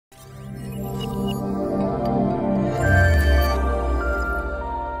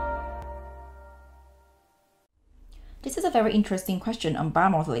a very interesting question on bar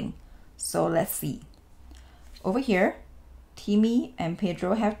modeling. So let's see. Over here, Timmy and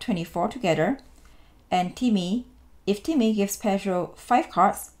Pedro have 24 together, and if Timmy gives Pedro 5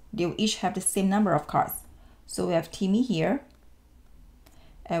 cards, they will each have the same number of cards. So we have Timmy here,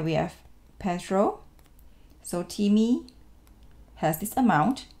 and we have Pedro. So Timmy has this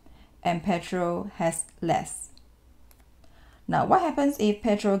amount, and Pedro has less. Now, what happens if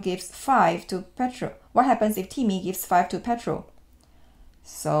Pedro gives 5 to Pedro? What happens if Timmy gives 5 to Pedro?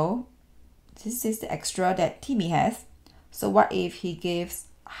 So this is the extra that Timmy has. So what if he gives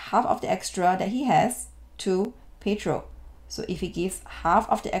half of the extra that he has to Pedro? So if he gives half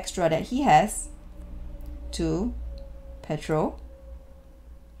of the extra that he has to Pedro,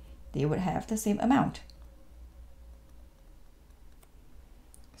 they would have the same amount.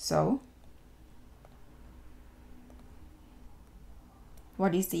 So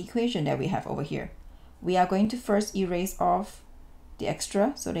what is the equation that we have over here? We are going to first erase off the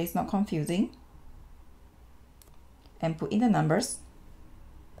extra so that it's not confusing, and put in the numbers.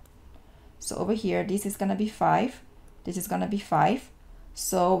 So over here, this is gonna be 5, this is gonna be 5.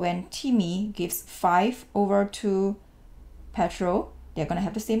 So when Timmy gives 5 over to Pedro, they're gonna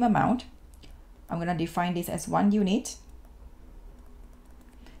have the same amount. I'm gonna define this as 1 unit,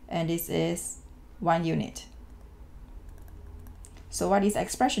 and this is 1 unit. So what is the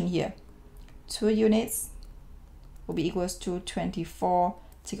expression here? 2 units will be equals to 24,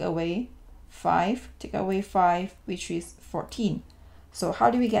 take away 5, take away 5, which is 14. So how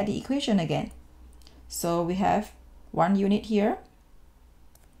do we get the equation again? So we have 1 unit here,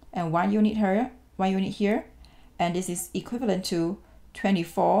 and 1 unit here, 1 unit here, and this is equivalent to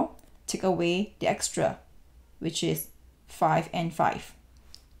 24, take away the extra, which is 5 and 5.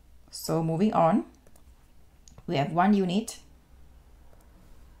 So moving on, we have 1 unit,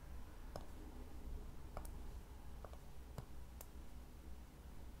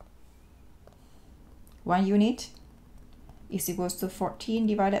 one unit is equals to 14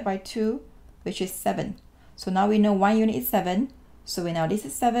 divided by 2, which is 7. So now we know 1 unit is 7, so we know this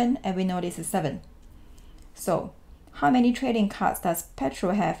is 7, and we know this is 7. So how many trading cards does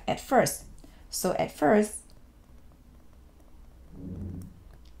Pedro have at first? So at first,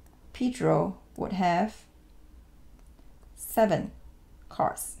 Pedro would have 7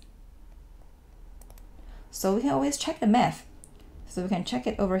 cards. So we can always check the math. So we can check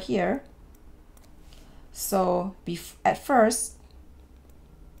it over here. So at first,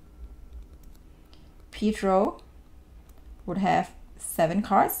 Pedro would have 7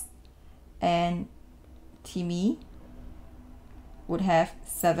 cards, and Timmy would have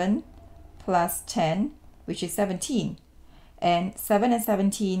 7 plus 10, which is 17. And 7 and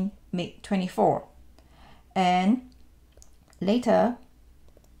 17 make 24. And later,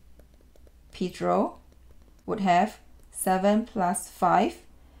 Pedro would have 7 plus 5.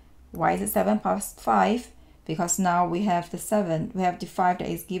 Why is it 7 plus 5? Because now we have the 7, we have the 5 that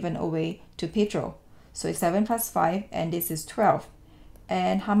is given away to Pedro. So it's 7 plus 5, and this is 12.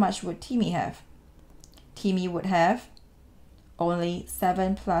 And how much would Timmy have? Timmy would have only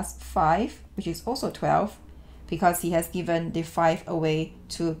 7 plus 5, which is also 12, because he has given the 5 away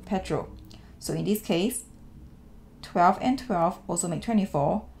to Pedro. So in this case, 12 and 12 also make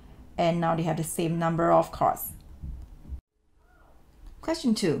 24, and now they have the same number of cards.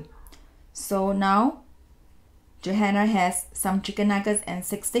 Question 2. So now Johanna has some chicken nuggets and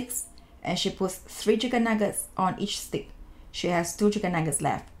 6 sticks, and she puts 3 chicken nuggets on each stick. She has 2 chicken nuggets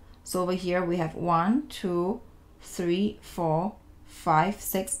left. So over here we have 1, 2, 3, 4, 5,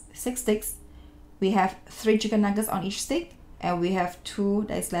 6 sticks. We have 3 chicken nuggets on each stick, and we have 2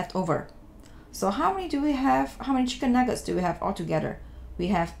 that is left over. So how many do we have? How many chicken nuggets do we have altogether? We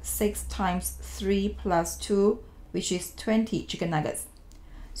have 6 times 3 plus 2, which is 20 chicken nuggets.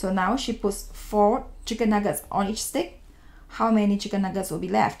 So now she puts 4 chicken nuggets on each stick. How many chicken nuggets will be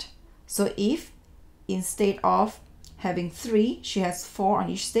left? So if instead of having 3, she has 4 on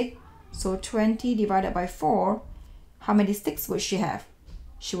each stick, so 20 divided by 4, how many sticks would she have?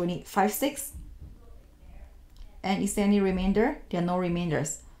 She will need 5 sticks. And is there any remainder? There are no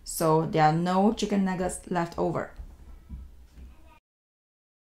remainders. So there are no chicken nuggets left over.